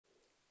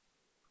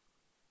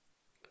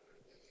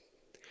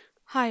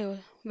Hi all,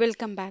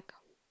 welcome back.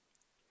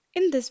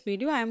 In this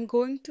video, I am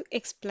going to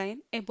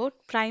explain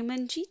about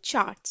PrimeNG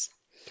Charts.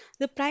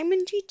 The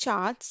PrimeNG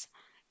Charts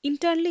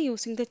internally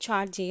using the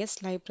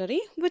chart.js library,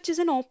 which is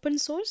an open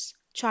source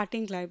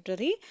charting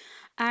library.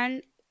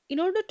 And in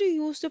order to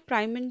use the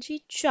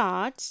PrimeNG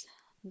Charts,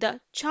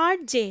 the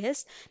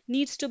chart.js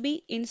needs to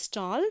be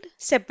installed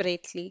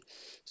separately.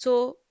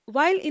 So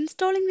while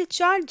installing the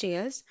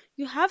chart.js,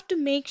 you have to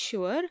make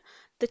sure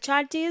the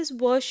chart.js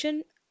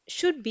version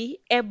should be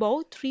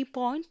above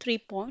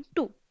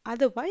 3.3.2.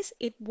 Otherwise,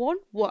 it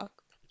won't work.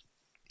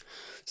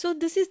 So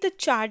this is the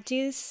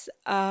charges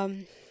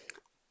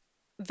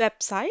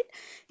website.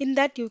 In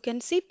that you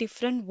can see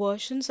different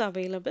versions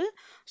available.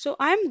 So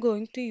I'm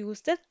going to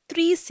use the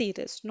 3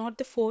 series, not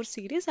the 4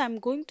 series. I'm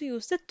going to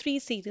use the 3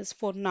 series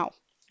for now.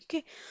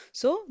 Okay,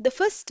 so the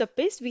first step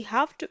is we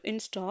have to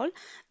install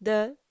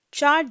the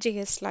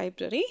chart.js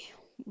library,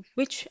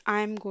 which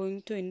I'm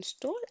going to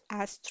install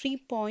as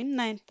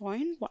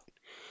 3.9.1.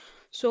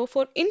 So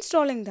for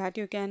installing that,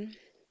 you can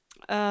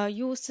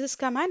use this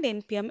command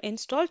npm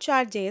install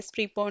chart.js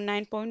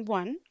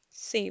 3.9.1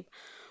 save.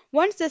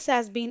 Once this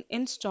has been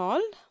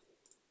installed,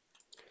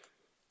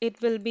 it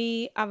will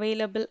be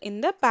available in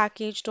the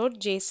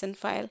package.json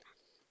file.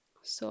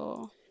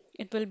 So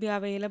it will be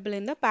available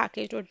in the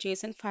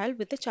package.json file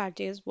with the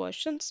chart.js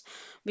versions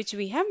which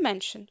we have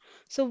mentioned.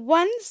 So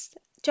once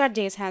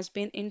chart.js has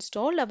been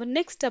installed, our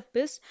next step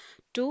is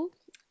to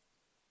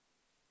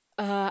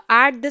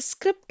add the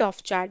script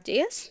of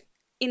chart.js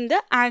in the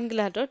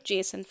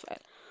angular.json file.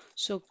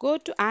 So go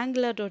to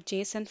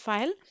angular.json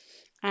file,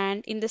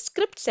 and in the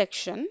script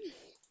section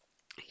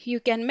you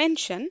can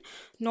mention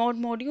node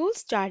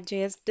modules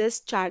chart.js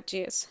this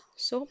chart.js.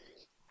 So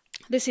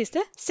this is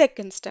the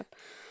second step.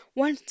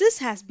 Once this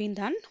has been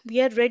done,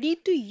 we are ready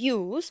to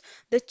use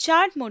the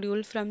chart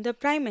module from the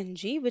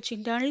PrimeNG, which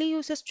internally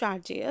uses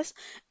chart.js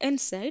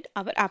inside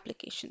our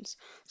applications.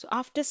 So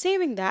after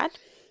saving that,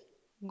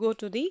 go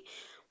to the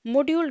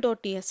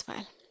module.ts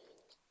file.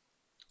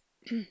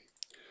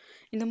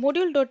 In the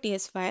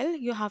module.ts file,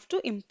 you have to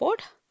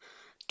import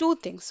two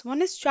things.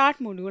 One is chart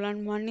module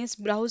and one is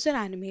browser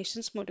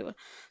animations module.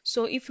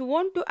 So if you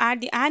want to add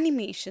the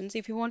animations,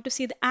 if you want to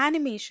see the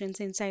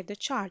animations inside the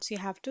charts, you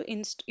have to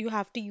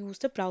use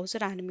the browser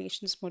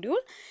animations module,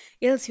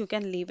 else you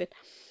can leave it.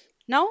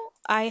 Now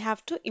I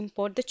have to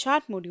import the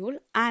chart module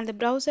and the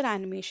browser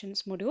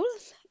animations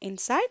modules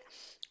inside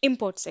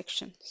import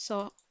section.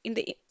 So in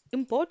the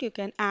import, you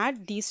can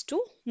add these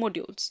two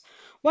modules.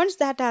 Once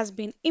that has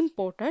been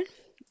imported,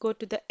 go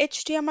to the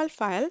HTML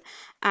file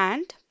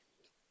and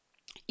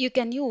you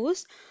can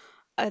use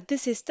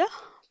this is the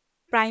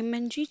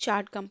PrimeNG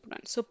chart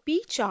component. So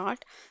P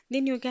chart,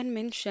 then you can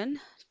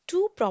mention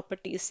two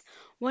properties.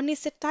 One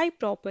is the type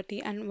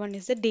property and one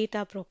is the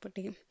data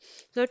property.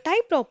 So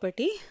type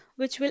property,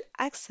 which will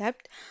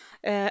accept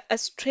a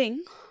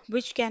string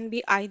which can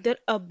be either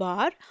a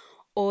bar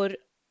or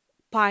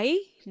pie,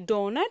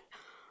 donut,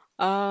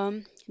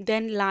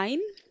 then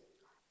line,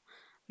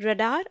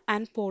 radar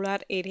and polar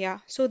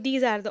area. So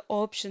these are the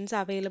options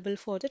available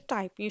for the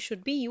type. You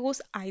should be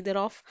use either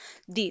of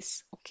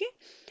these. Okay.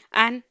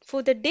 And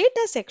for the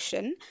data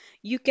section,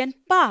 you can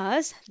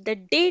pass the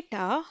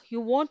data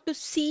you want to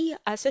see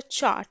as a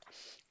chart.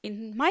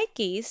 In my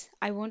case,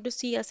 I want to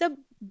see as a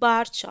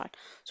bar chart.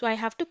 So I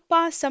have to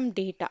pass some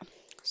data.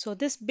 So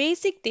this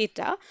basic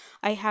data,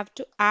 I have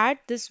to add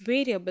this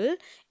variable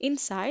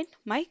inside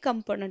my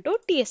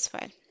component.ts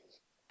file.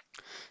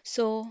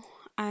 So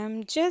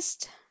I'm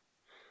just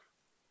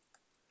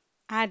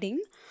adding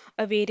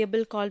a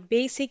variable called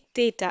basic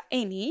data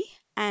any,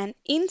 and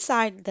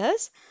inside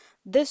this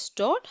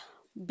dot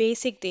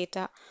basic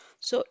data.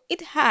 So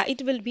it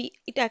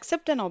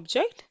accept an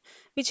object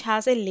which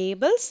has a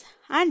labels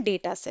and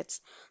data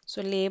sets.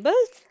 So labels,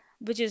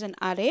 which is an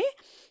array,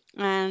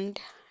 and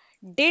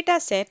data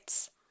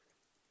sets,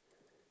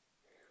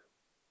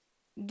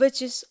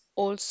 which is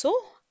also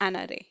an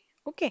array.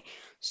 Okay,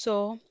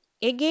 so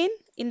again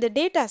in the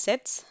data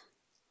sets,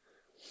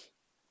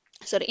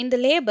 sorry, in the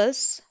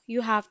labels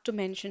you have to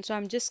mention. So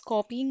I'm just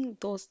copying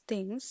those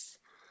things.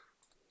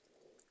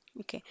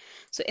 Okay,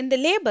 so in the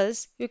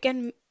labels, you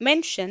can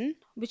mention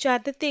which are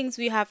the things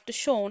we have to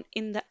show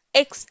in the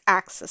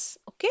x-axis.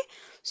 Okay,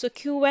 so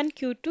Q1,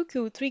 Q2,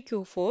 Q3,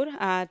 Q4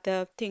 are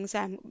the things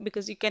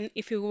because you can,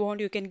 if you want,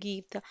 you can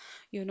give the,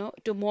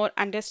 to more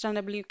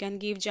understandably, you can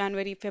give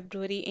January,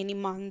 February, any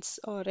months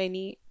or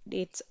any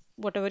dates,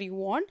 whatever you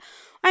want.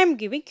 I am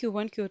giving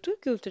Q1,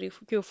 Q2, Q3,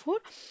 Q4,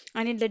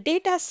 and in the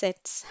data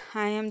sets,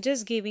 I am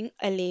just giving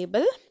a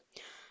label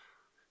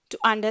to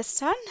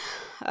understand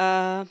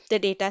the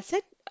data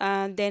set,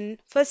 then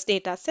first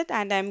data set,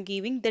 and I'm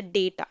giving the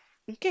data.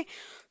 Okay,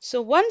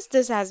 so once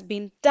this has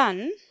been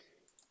done,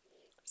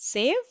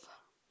 save,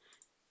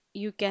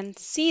 you can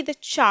see the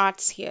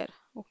charts here.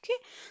 Okay,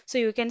 so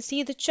you can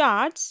see the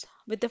charts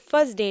with the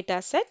first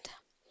data set,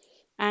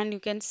 and you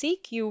can see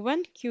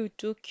Q1,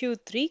 Q2,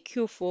 Q3,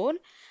 Q4,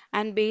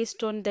 and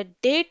based on the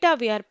data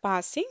we are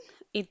passing,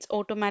 it's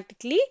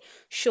automatically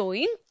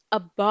showing a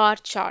bar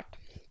chart.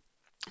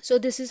 So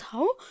this is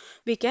how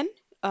we can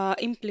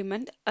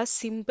implement a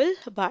simple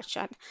bar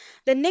chart.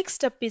 The next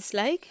step is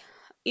like,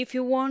 if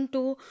you want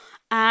to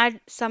add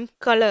some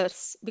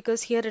colors,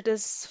 because here it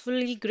is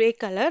fully gray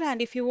color,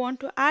 and if you want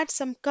to add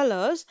some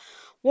colors,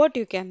 what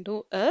you can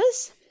do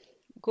is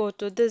go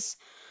to this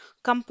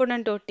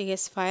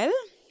component.ts file,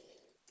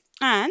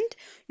 and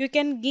you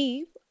can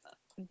give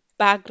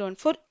background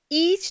for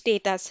each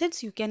data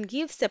sets. You can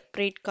give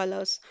separate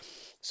colors.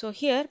 So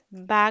here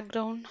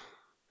background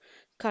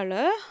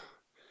color,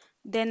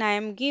 then I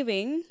am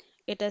giving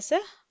it as a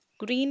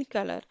green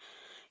color.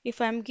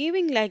 If I am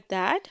giving like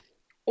that,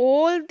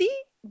 all the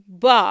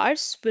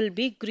bars will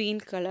be green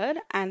color,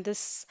 and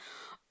this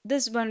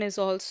one is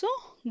also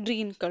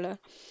green color.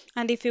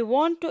 And if you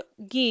want to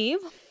give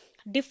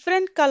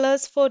different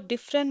colors for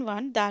different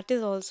one, that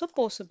is also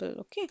possible.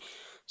 Okay,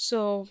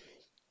 so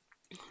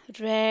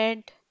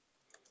red,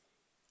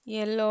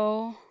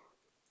 yellow,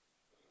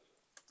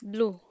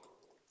 blue.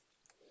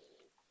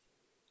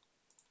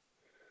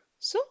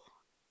 So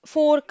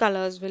four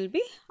colors will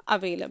be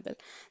available.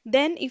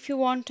 Then if you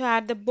want to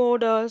add the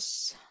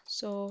borders,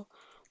 so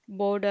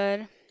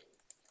border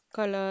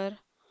color,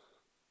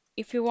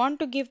 if you want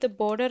to give the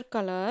border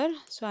color,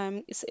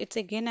 so it's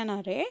again an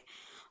array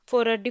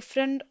for a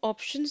different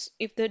options.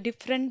 If the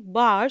different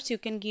bars, you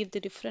can give the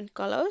different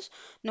colors.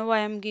 Now I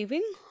am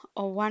giving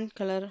a one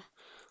color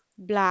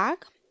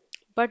black,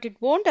 but it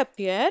won't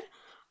appear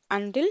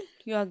until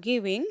you are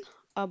giving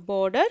a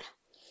border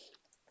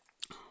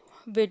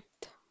width.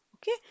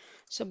 Okay,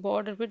 so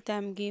border width I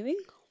am giving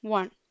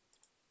 1.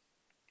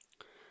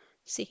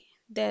 See,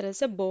 there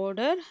is a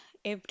border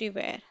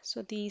everywhere.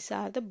 So these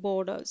are the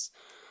borders.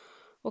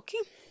 Okay,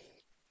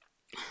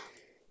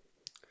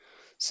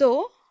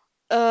 so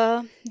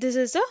this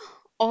is the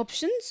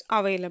options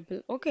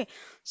available. Okay,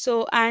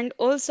 so and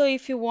also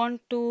if you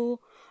want to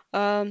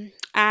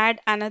add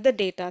another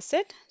data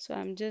set, so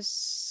I'm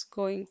just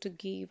going to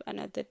give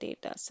another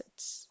data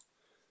sets.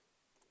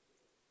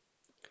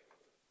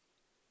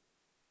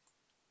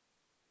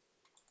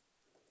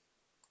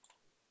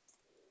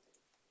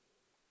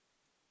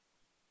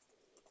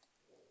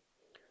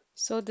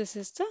 So this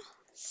is the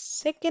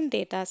second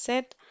data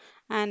set,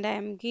 and I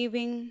am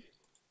giving,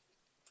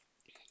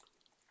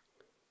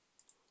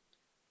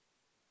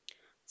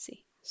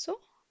 see, so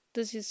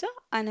this is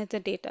another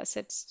data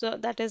set. So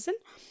that is in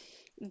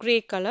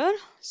gray color.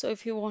 So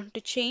if you want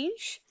to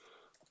change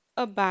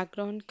a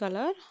background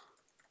color,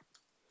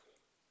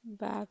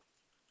 back,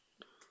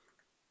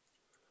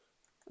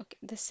 okay,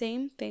 the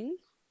same thing.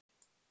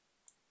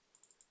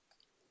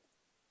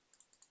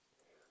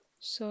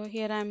 So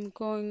here I'm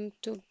going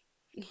to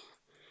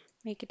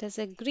make it as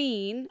a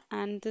green,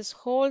 and this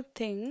whole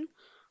thing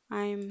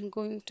I'm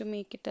going to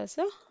make it as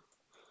a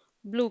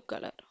blue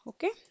color.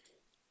 Okay,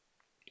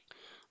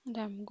 and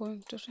I'm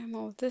going to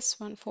remove this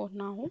one for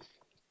now.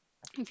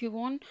 If you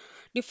want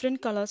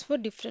different colors for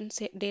different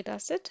data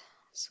set,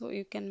 so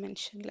you can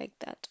mention like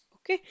that.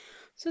 Okay,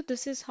 so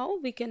this is how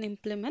we can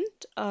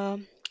implement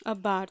a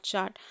bar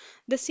chart.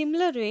 The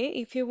similar way,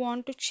 if you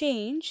want to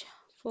change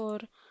for,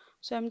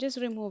 so I'm just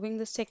removing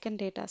the second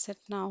data set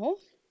now,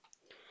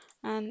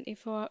 and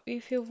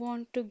if you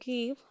want to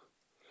give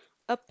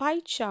a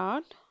pie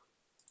chart,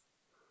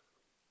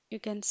 you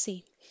can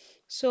see.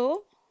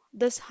 So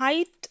this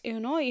height,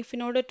 if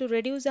in order to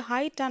reduce the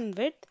height and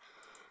width,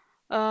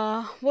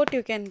 what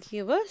you can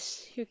give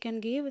us, you can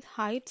give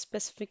height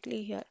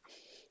specifically here,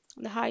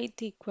 the height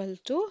equal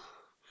to,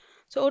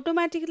 so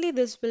automatically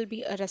this will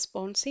be a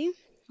responsive.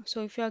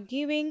 So if you are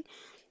giving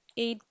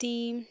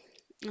 80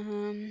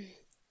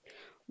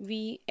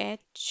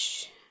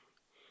 VH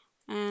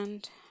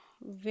and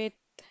width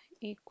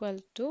equal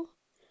to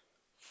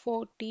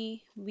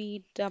 40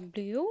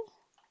 VW,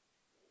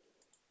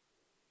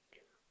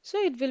 so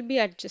it will be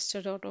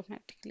adjusted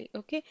automatically.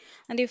 Okay,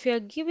 and if you are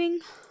giving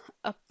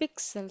a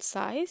pixel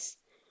size,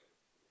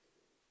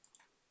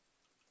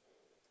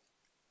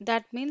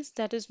 that means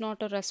that is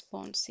not a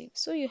responsive,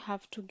 so you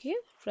have to give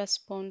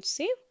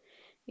responsive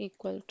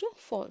equal to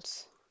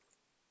false.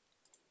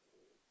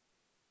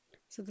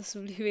 So this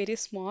will be very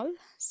small,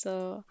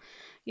 so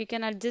you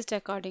can adjust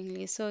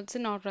accordingly. So it's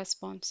not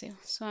responsive,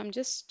 so I'm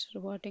just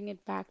reverting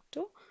it back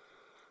to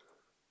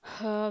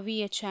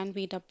VH and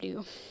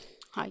VW,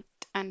 height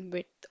and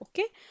width.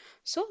 Okay,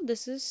 so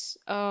this is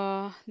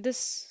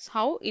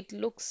how it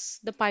looks,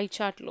 the pie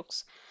chart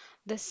looks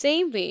the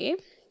same way.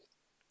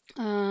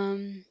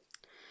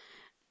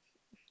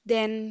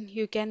 Then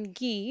you can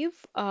give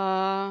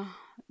a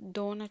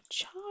donut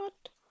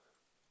chart,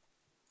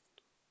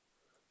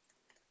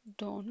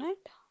 donut,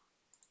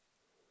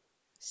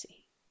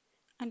 see,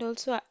 and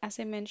also as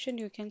I mentioned,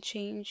 you can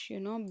change,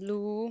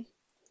 blue,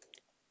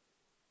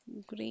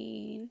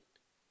 green,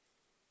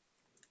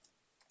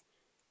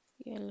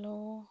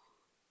 yellow,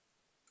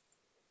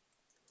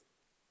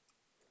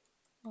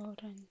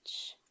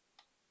 orange.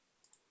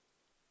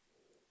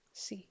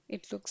 See,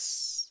 it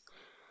looks,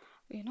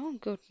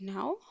 good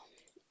now.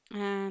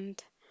 And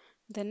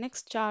the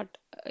next chart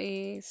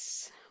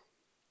is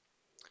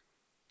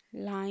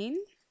line,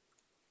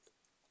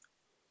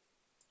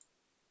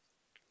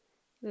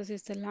 This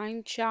is the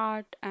line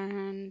chart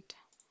and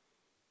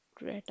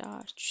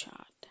radar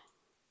chart.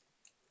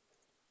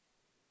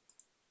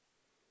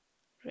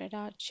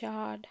 Radar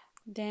chart.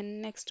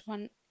 Then next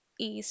one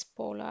is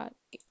polar.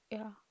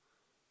 Yeah.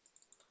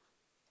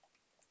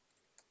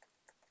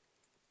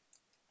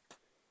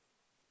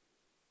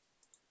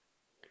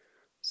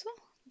 So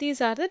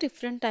these are the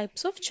different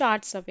types of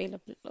charts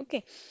available.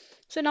 Okay.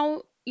 So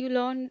now you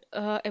learned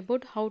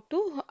about how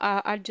to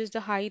adjust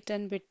the height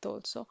and width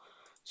also.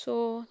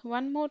 So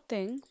one more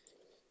thing,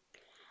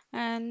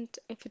 and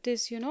if it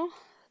is,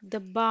 the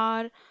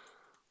bar,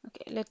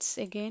 okay, let's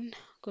again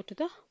go to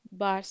the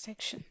bar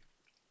section.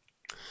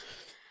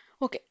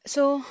 Okay,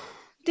 so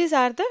these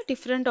are the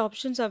different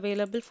options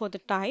available for the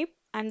type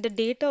and the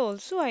data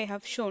also I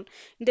have shown.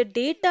 In the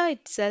data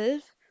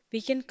itself,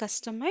 we can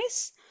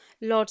customize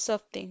lots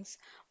of things.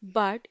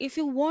 But if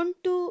you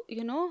want to,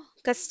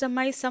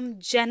 customize some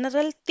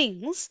general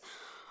things,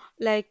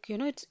 like,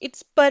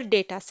 it's per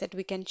data set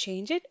we can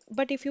change it.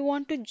 But if you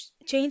want to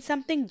change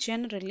something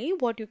generally,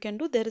 what you can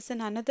do, there is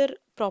another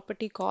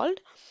property called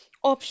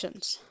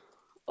options.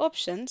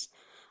 Options,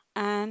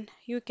 and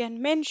you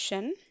can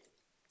mention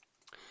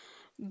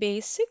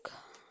basic.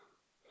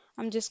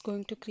 I'm just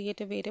going to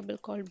create a variable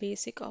called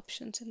basic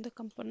options in the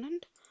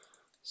component.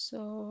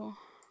 So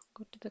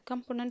go to the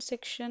component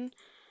section,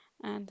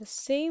 and the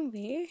same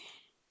way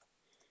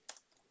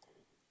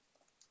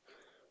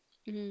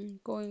I'm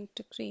going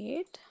to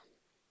create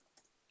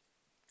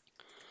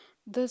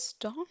this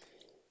dot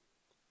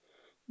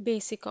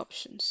basic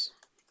options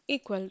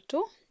equal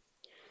to,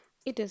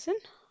 it is an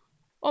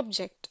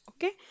object.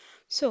 Okay,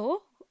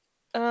 so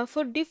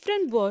for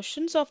different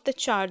versions of the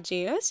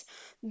chart.js,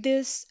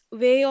 this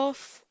way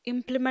of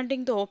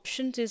implementing the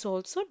options is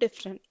also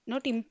different.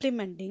 Not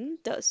implementing,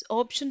 the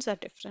options are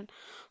different.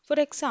 For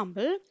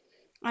example,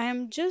 I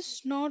am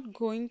just not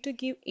going to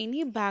give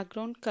any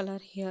background color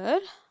here,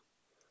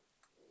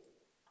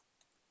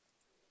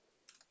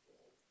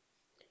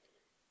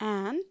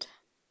 and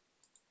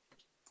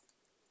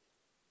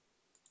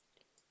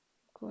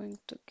going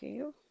to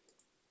give,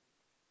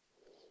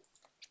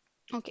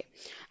 okay,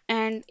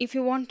 and if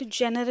you want to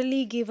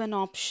generally give an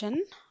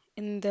option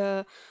in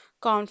the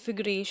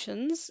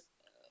configurations,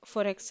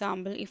 for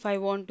example, if I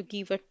want to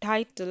give a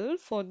title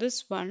for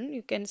this one,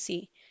 you can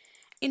see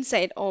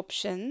inside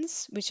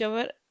options,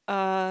 whichever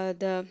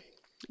the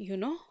you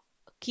know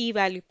key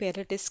value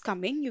parent is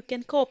coming, you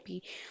can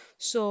copy.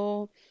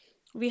 So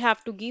we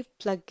have to give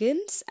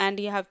plugins and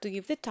you have to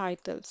give the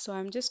title. So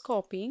I'm just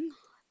copying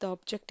the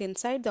object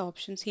inside the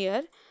options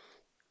here,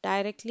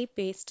 directly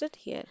paste it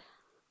here.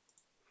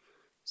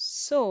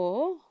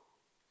 So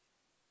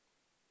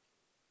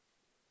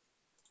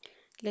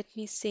let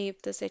me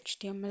save this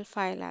HTML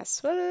file as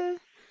well.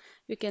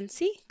 You can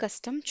see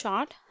custom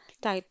chart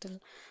title.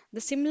 The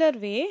similar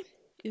way,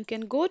 you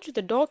can go to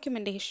the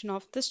documentation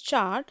of this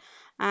chart,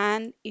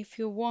 and if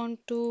you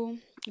want to,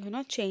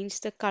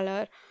 change the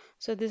color.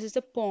 So this is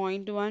the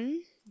point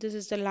one, this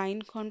is the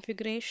line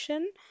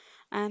configuration,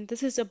 and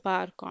this is the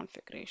bar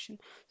configuration.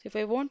 So if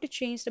I want to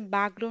change the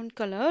background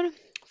color,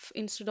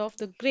 instead of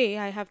the gray,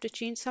 I have to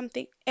change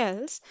something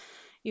else.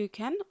 You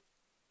can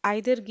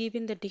either give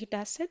in the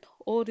data set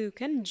or you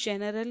can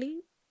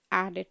generally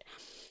add it.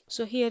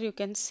 So here you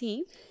can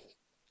see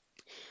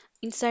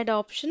inside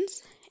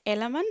options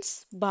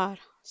elements bar.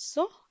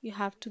 So you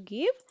have to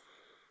give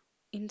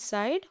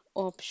inside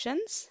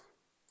options,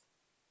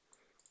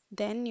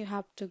 then you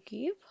have to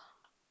give,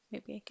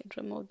 maybe I can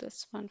remove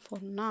this one for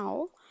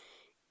now,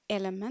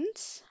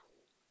 elements,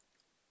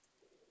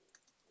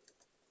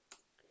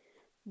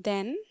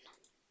 then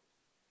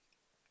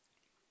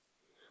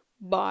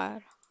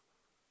bar,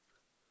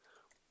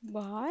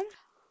 bar,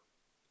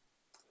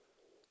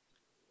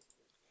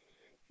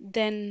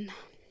 then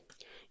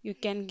you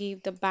can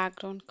give the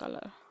background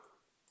color.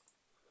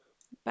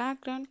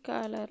 Background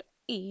color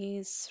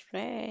is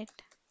red.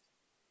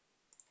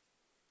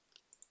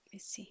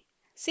 Let's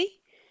see,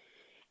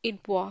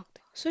 it worked.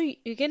 So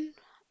you can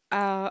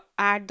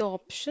add the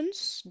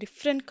options,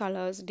 different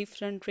colors,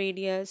 different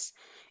radius.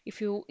 If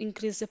you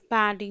increase the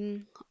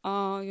padding,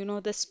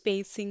 the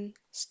spacing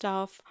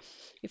stuff.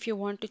 If you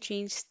want to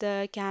change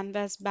the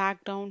canvas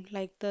background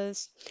like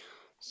this,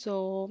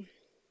 so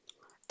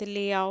the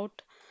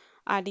layout,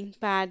 adding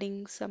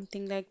padding,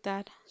 something like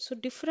that. So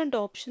different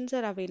options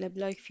are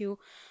available. If you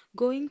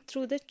going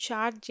through the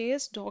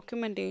chart.js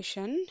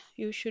documentation,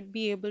 you should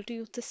be able to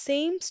use the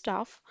same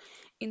stuff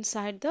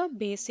inside the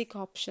basic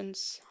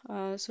options.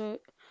 So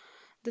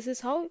this is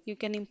how you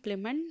can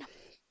implement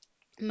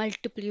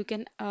multiple, you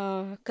can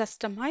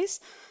customize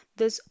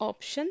these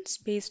options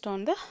based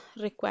on the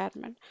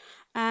requirement.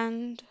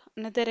 And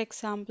another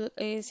example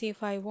is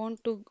if I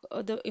want to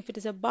if it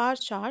is a bar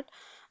chart,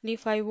 and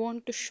if I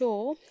want to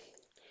show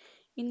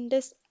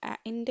index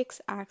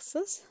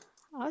axis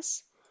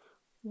as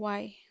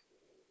y,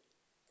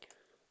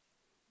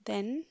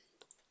 then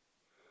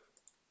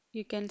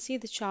you can see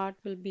the chart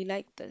will be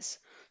like this.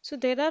 So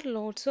there are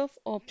lots of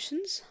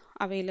options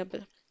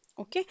available,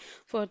 okay,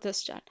 for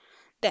this chart.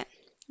 Then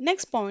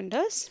next point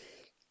is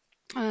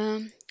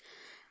Um,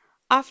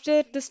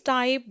 After this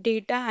type,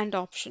 data and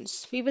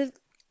options, we will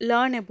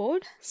learn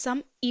about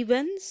some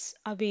events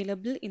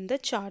available in the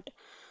chart.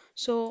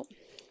 So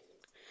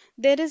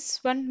there is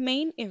one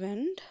main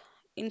event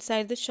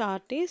inside the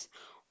chart is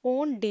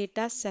own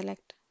data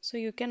select. So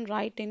you can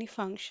write any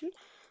function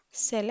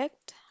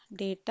select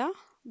data,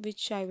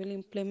 which I will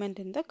implement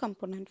in the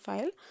component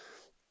file,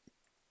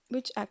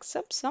 which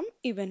accepts some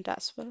event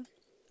as well.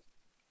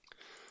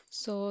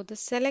 So the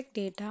select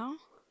data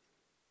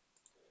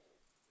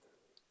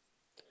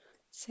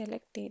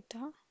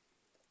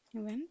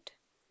event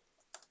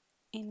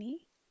any.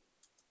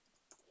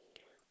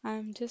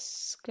 I'm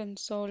just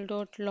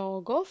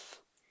console.log of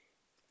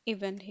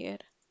event here.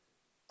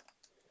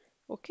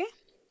 Okay.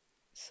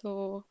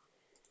 So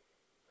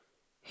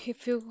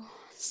if you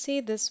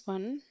see this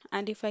one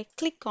and if I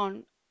click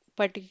on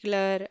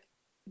particular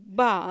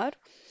bar,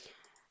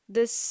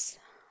 this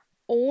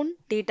own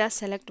data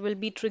select will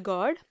be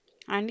triggered,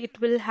 and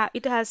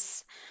it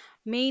has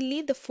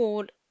mainly the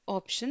four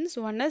options.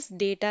 One is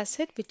data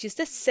set, which is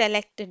the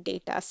selected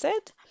data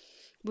set,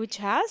 which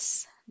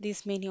has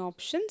these many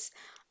options,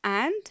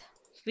 and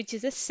which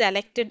is a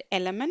selected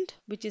element,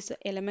 which is the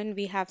element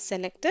we have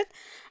selected,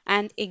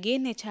 and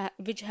again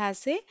which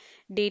has a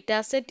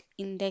data set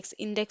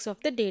index of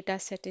the data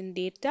set in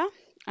data,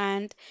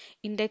 and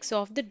index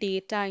of the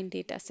data in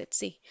data set.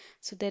 See,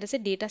 so there is a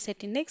data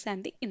set index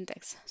and the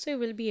index, so you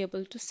will be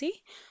able to see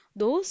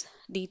those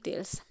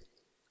details.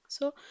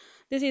 So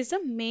this is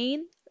the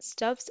main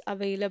stuffs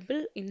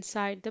available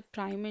inside the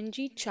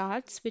PrimeNG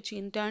charts, which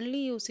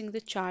internally using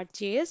the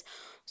chart.js.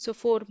 So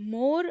for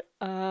more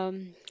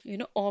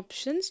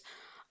options,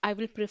 I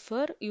will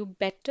prefer you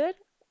better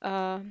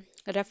uh,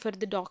 refer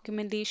the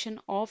documentation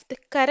of the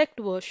correct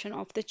version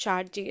of the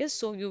chart.js,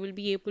 so you will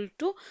be able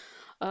to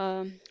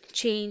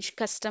change,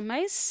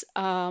 customize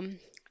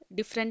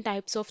different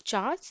types of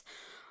charts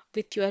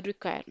with your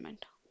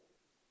requirement.